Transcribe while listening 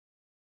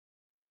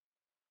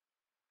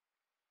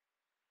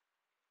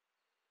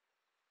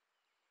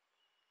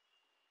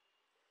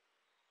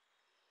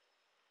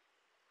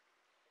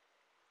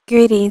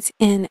Greetings.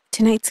 In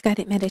tonight's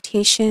guided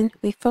meditation,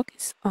 we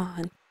focus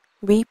on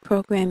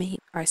reprogramming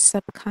our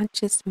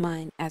subconscious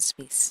mind as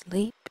we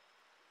sleep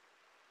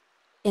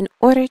in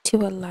order to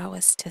allow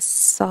us to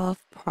solve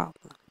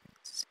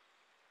problems.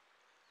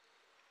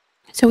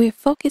 So we're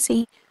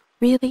focusing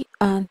really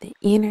on the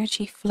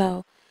energy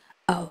flow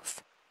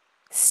of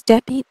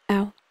stepping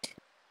out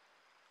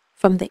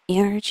from the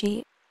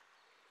energy,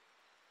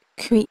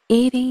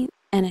 creating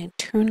an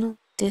internal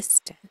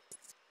distance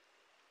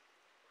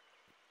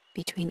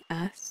between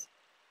us,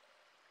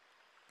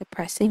 the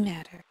pressing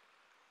matter,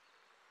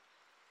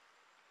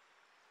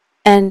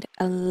 and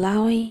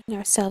allowing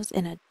ourselves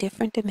in a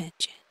different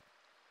dimension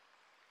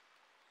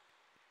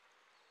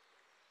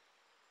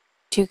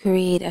to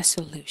create a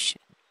solution.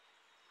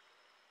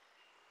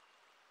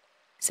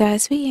 So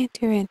as we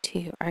enter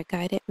into our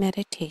guided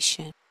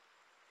meditation,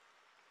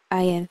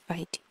 I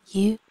invite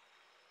you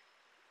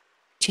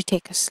to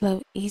take a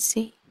slow,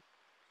 easy,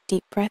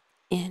 deep breath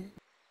in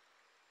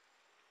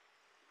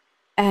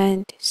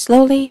and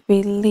slowly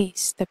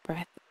release the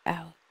breath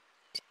out.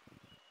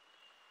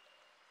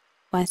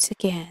 Once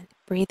again,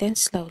 breathe in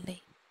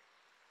slowly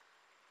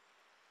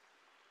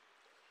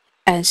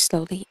and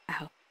slowly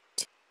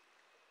out.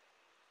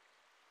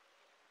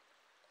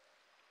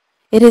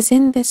 It is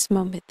in this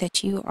moment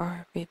that you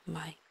are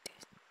reminded.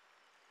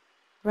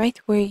 Right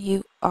where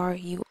you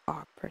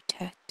are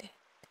protected.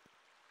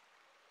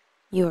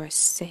 You are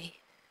safe.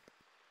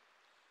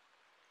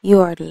 You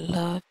are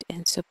loved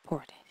and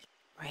supported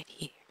right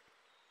here.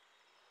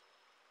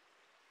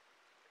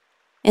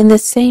 And the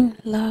same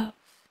love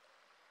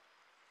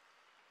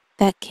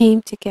that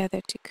came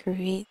together to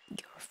create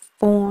your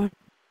form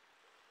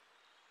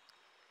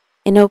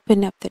and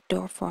open up the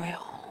door for a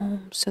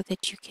home so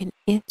that you can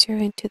enter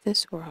into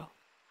this world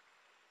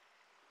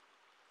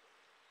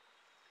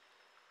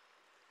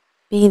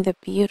being the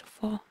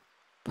beautiful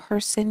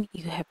person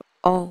you have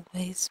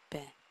always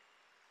been.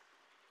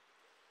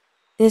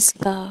 This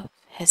love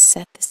has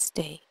set the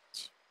stage.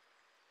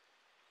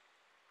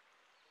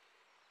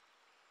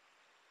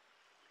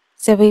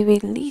 So we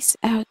release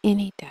out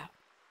any doubt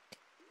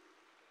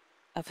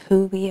of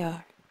who we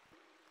are,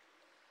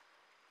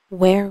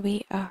 where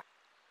we are,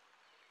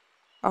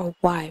 or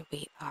why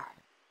we are.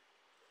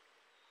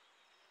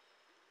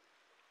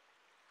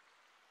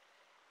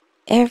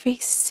 Every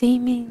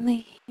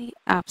seemingly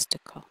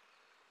obstacle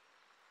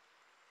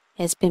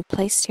has been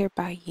placed here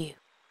by you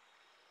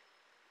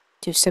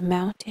to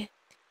surmount it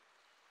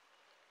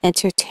and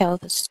to tell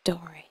the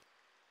story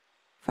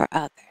for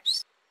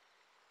others.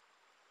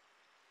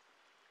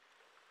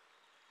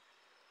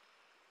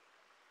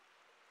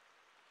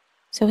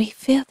 So we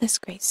feel this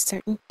great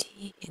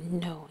certainty in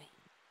knowing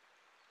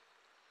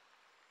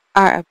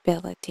our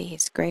ability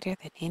is greater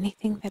than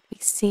anything that we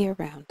see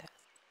around us,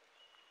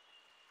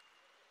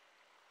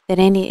 than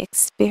any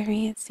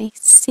experience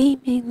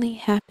seemingly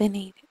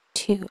happening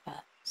to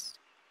us.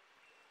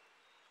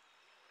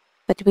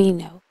 But we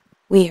know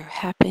we are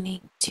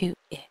happening to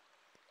it.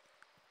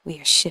 We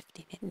are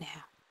shifting it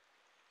now.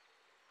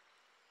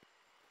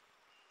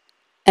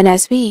 And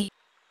as we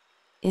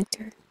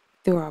enter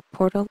through our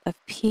portal of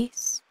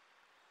peace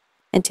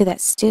into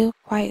that still,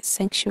 quiet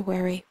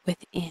sanctuary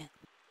within,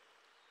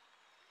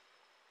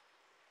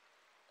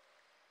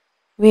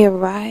 we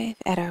arrive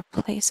at our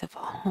place of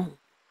home.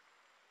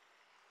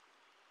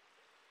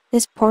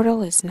 This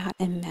portal is not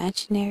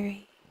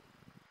imaginary.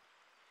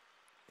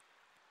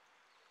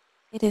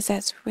 It is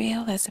as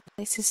real as the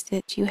places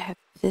that you have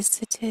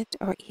visited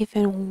or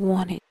even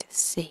wanted to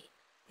see.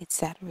 It's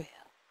that real.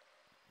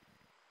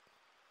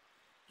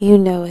 You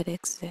know it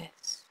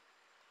exists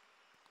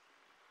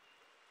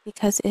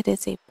because it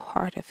is a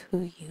part of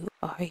who you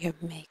are, your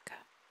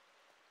maker.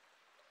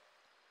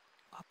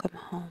 Welcome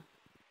home.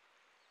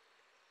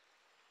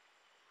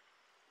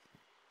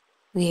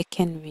 We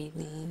can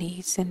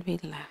release and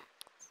relax.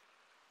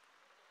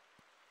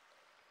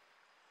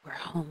 We're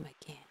home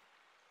again.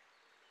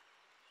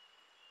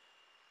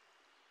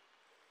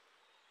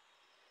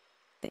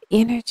 The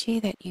energy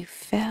that you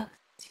felt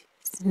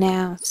is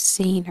now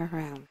seen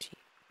around you.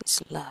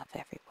 There's love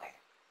everywhere.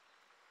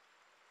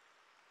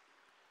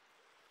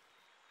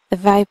 The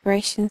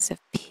vibrations of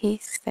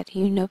peace that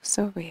you know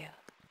so real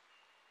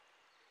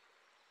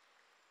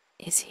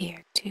is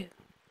here too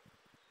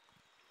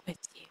with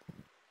you.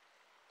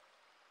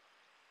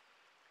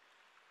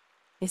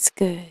 It's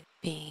good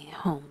being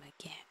home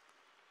again.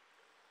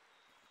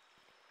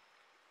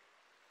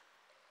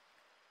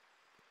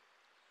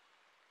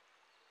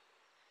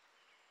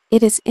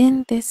 It is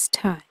in this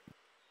time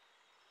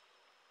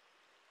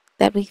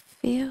that we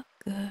feel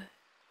good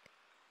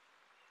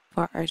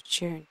for our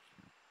journey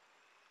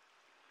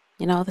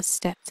and all the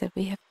steps that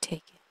we have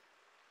taken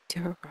to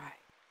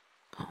arrive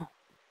home.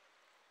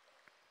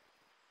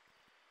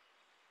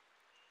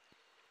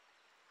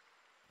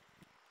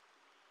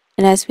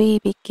 And as we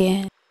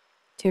begin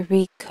to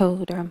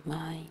recode our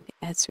mind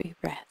as we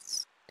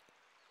rest,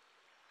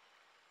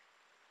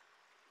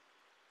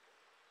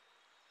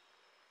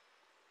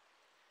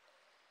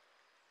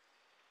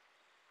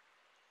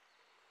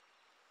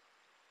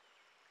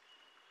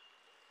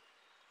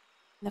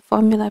 The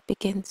formula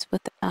begins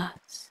with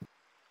us.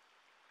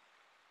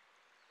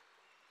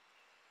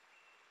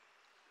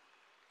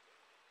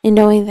 And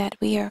knowing that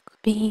we are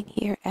being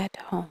here at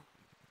home,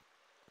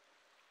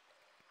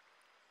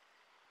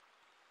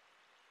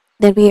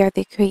 that we are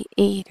the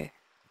creator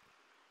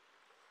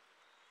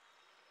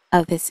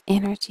of this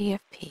energy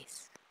of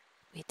peace.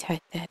 We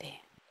type that in.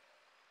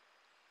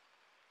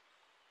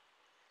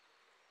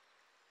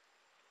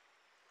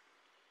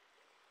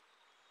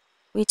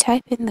 We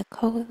type in the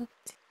code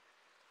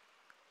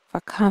for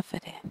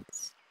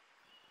confidence.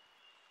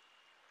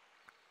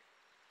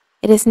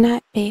 It is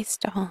not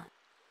based on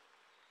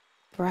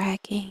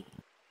bragging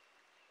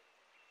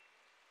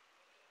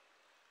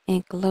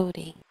and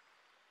gloating.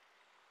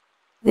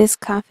 This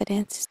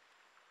confidence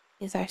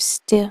is our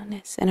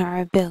stillness and our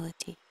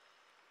ability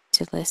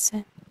to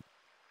listen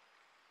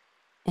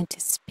and to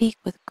speak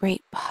with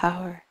great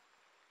power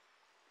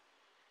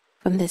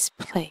from this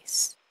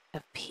place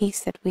of peace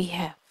that we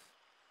have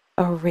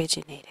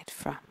originated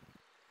from.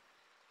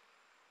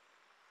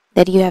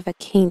 That you have a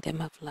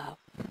kingdom of love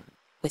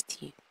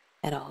with you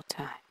at all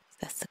times.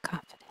 That's the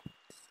confidence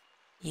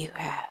you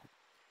have.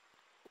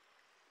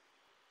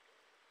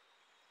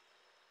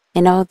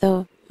 And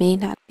although it may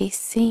not be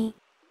seen,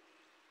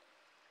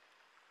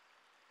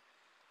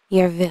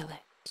 your village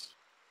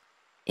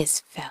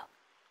is felt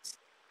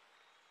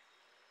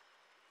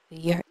through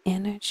your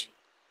energy,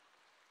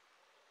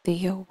 through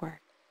your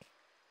work,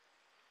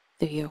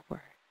 through your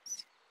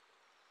words.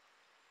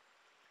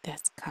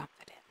 That's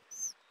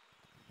confidence.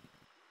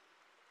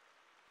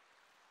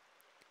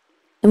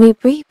 And we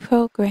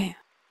reprogram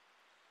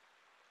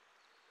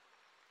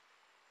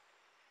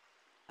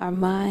our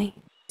mind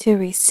to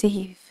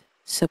receive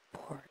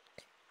support.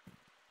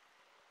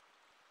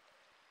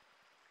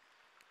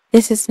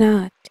 This is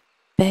not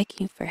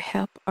begging for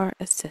help or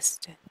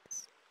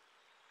assistance.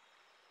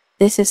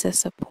 This is a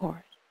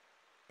support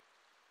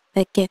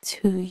that gets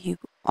who you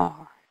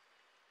are,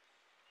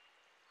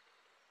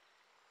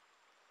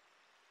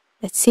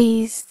 that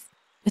sees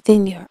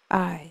within your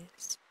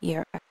eyes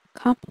your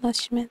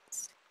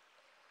accomplishments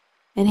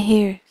and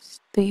hears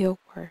through your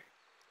word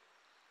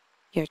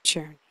your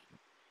journey.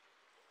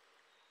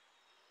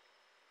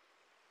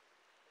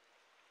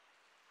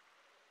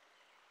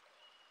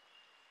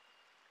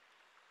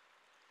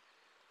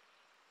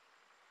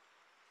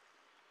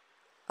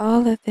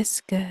 All of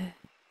this good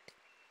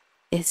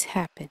is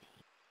happening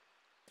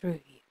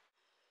through you.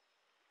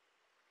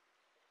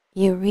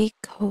 You're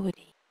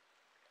recoding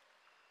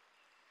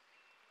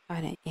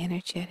on an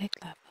energetic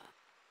level,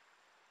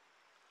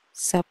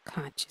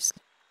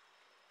 subconsciously.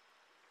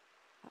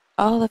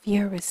 All of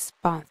your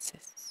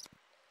responses.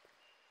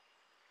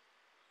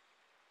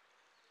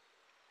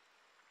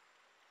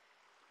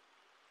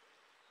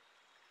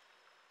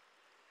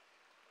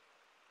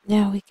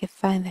 Now we can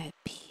find that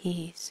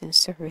peace and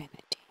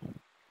serenity.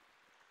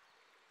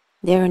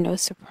 There are no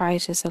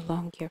surprises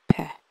along your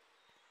path.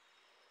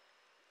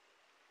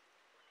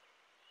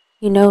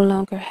 You no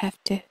longer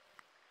have to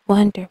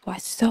wonder why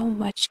so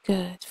much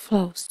good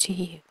flows to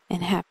you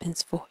and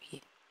happens for you.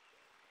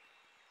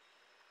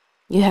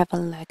 You have a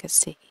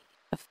legacy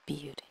of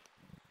beauty.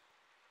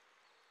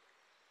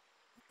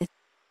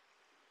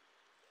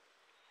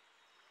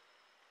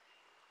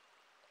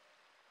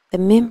 The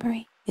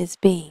memory is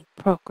being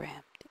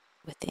programmed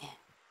within.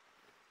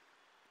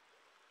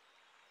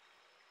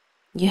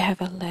 You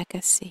have a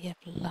legacy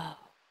of love.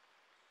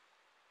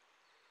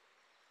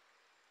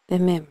 The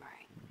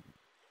memory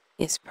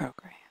is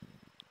programmed.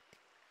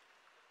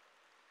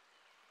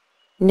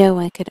 No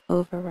one can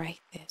overwrite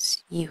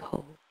this. You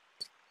hold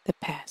the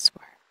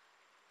password.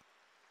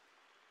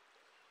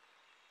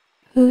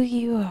 Who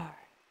you are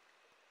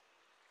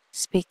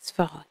speaks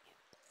volumes.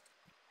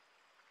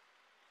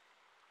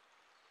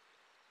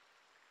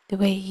 The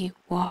way you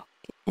walk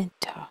and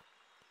talk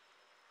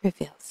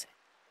reveals it.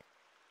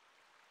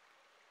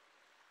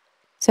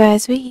 So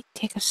as we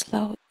take a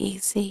slow,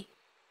 easy,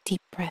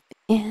 deep breath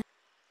in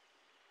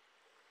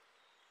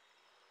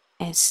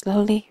and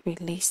slowly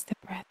release the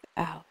breath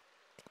out,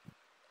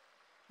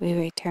 we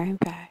return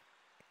back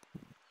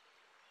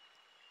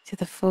to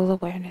the full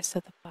awareness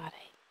of the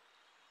body.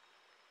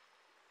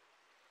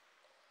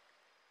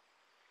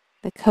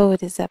 The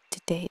code is up to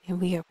date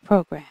and we are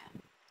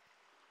programmed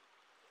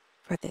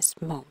for this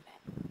moment,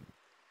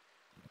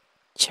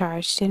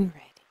 charged and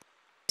ready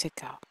to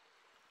go.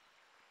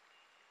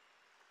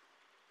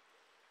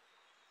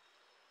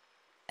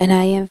 And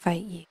I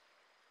invite you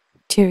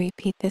to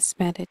repeat this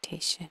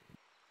meditation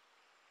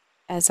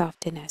as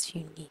often as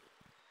you need.